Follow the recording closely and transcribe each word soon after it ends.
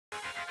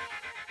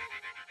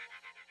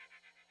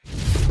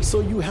So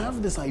you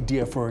have this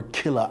idea for a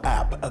killer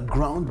app, a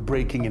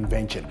groundbreaking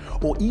invention,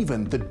 or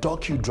even the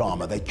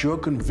docudrama that you're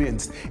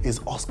convinced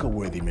is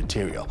Oscar-worthy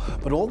material.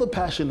 But all the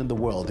passion in the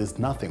world is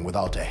nothing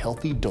without a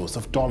healthy dose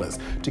of dollars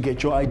to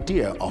get your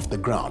idea off the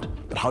ground.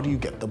 But how do you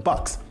get the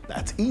bucks?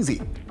 That's easy.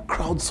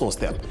 Crowdsource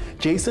them.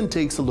 Jason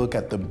takes a look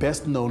at the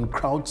best-known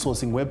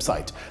crowdsourcing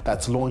website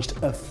that's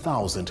launched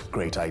 1,000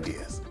 great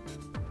ideas.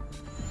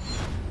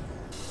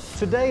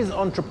 Today's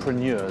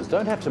entrepreneurs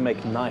don't have to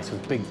make nice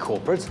with big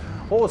corporates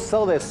or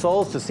sell their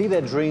souls to see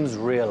their dreams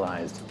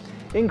realized.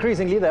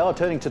 Increasingly, they are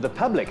turning to the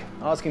public,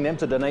 asking them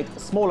to donate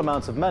small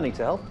amounts of money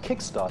to help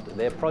kickstart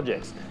their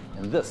projects.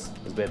 And this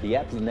is where the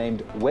aptly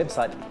named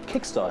website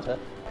Kickstarter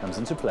comes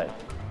into play.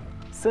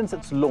 Since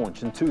its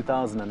launch in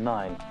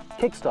 2009,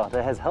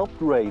 Kickstarter has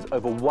helped raise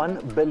over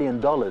 $1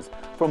 billion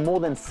from more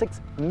than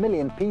 6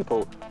 million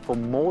people for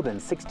more than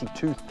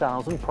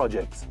 62,000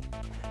 projects.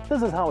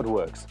 This is how it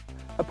works.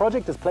 A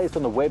project is placed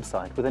on the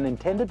website with an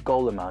intended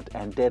goal amount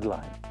and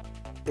deadline.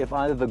 If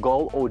either the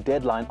goal or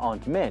deadline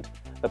aren't met,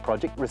 the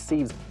project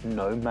receives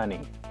no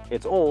money.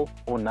 It's all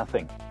or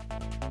nothing.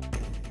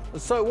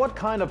 So what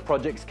kind of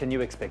projects can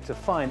you expect to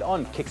find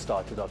on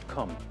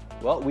Kickstarter.com?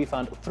 Well, we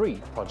found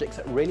 3 projects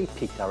that really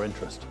piqued our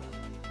interest.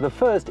 The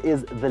first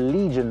is the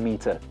Legion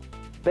Meter.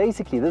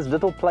 Basically, this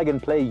little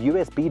plug-and-play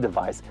USB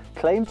device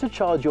claims to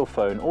charge your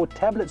phone or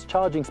tablet's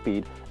charging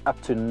speed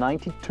up to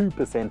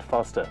 92%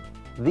 faster.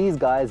 These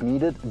guys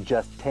needed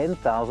just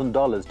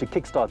 $10,000 to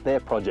kickstart their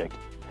project,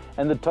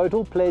 and the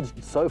total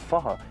pledged so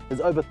far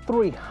is over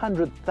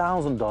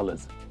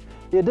 $300,000.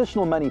 The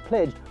additional money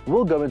pledged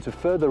will go into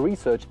further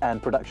research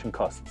and production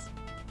costs.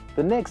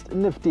 The next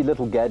nifty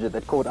little gadget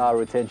that caught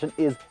our attention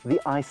is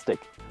the iStick,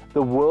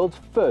 the world's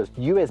first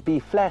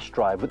USB flash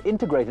drive with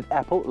integrated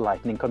Apple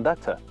Lightning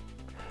conductor.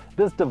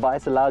 This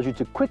device allows you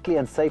to quickly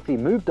and safely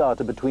move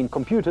data between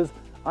computers,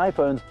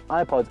 iPhones,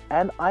 iPods,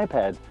 and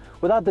iPads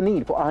without the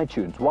need for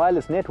iTunes,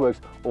 wireless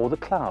networks, or the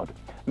cloud,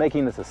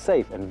 making this a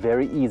safe and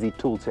very easy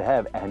tool to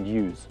have and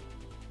use.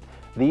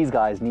 These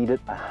guys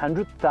needed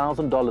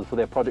 $100,000 for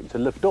their project to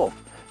lift off,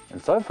 and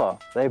so far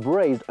they've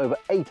raised over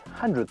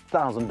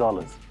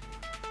 $800,000.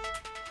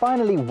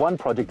 Finally, one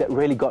project that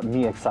really got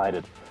me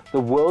excited, the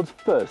world's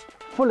first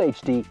Full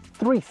HD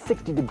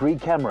 360-degree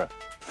camera.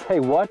 Say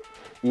what?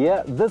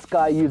 Yeah, this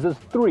guy uses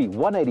 3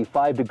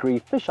 185-degree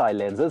fisheye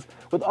lenses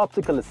with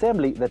optical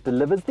assembly that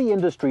delivers the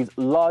industry's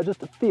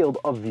largest field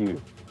of view.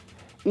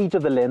 Each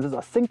of the lenses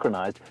are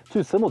synchronized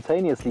to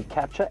simultaneously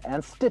capture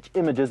and stitch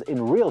images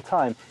in real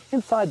time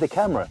inside the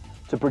camera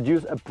to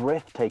produce a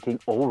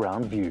breathtaking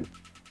all-round view.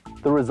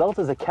 The result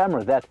is a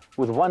camera that,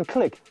 with one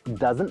click,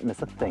 doesn't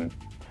miss a thing.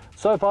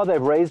 So far,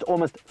 they've raised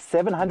almost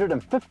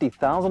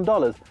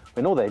 $750,000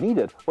 when all they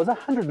needed was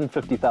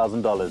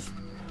 $150,000.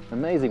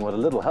 Amazing what a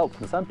little help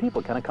from some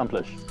people can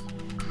accomplish.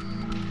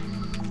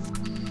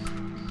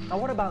 Now,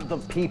 what about the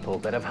people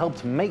that have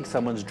helped make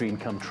someone's dream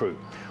come true?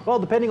 Well,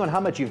 depending on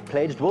how much you've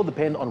pledged will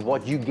depend on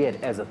what you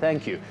get as a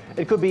thank you.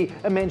 It could be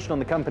a mention on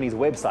the company's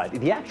website,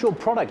 the actual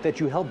product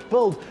that you helped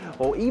build,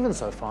 or even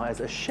so far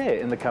as a share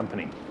in the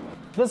company.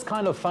 This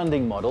kind of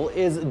funding model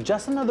is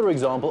just another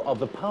example of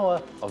the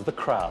power of the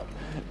crowd.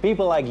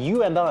 People like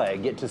you and I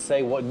get to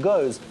say what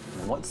goes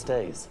and what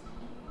stays.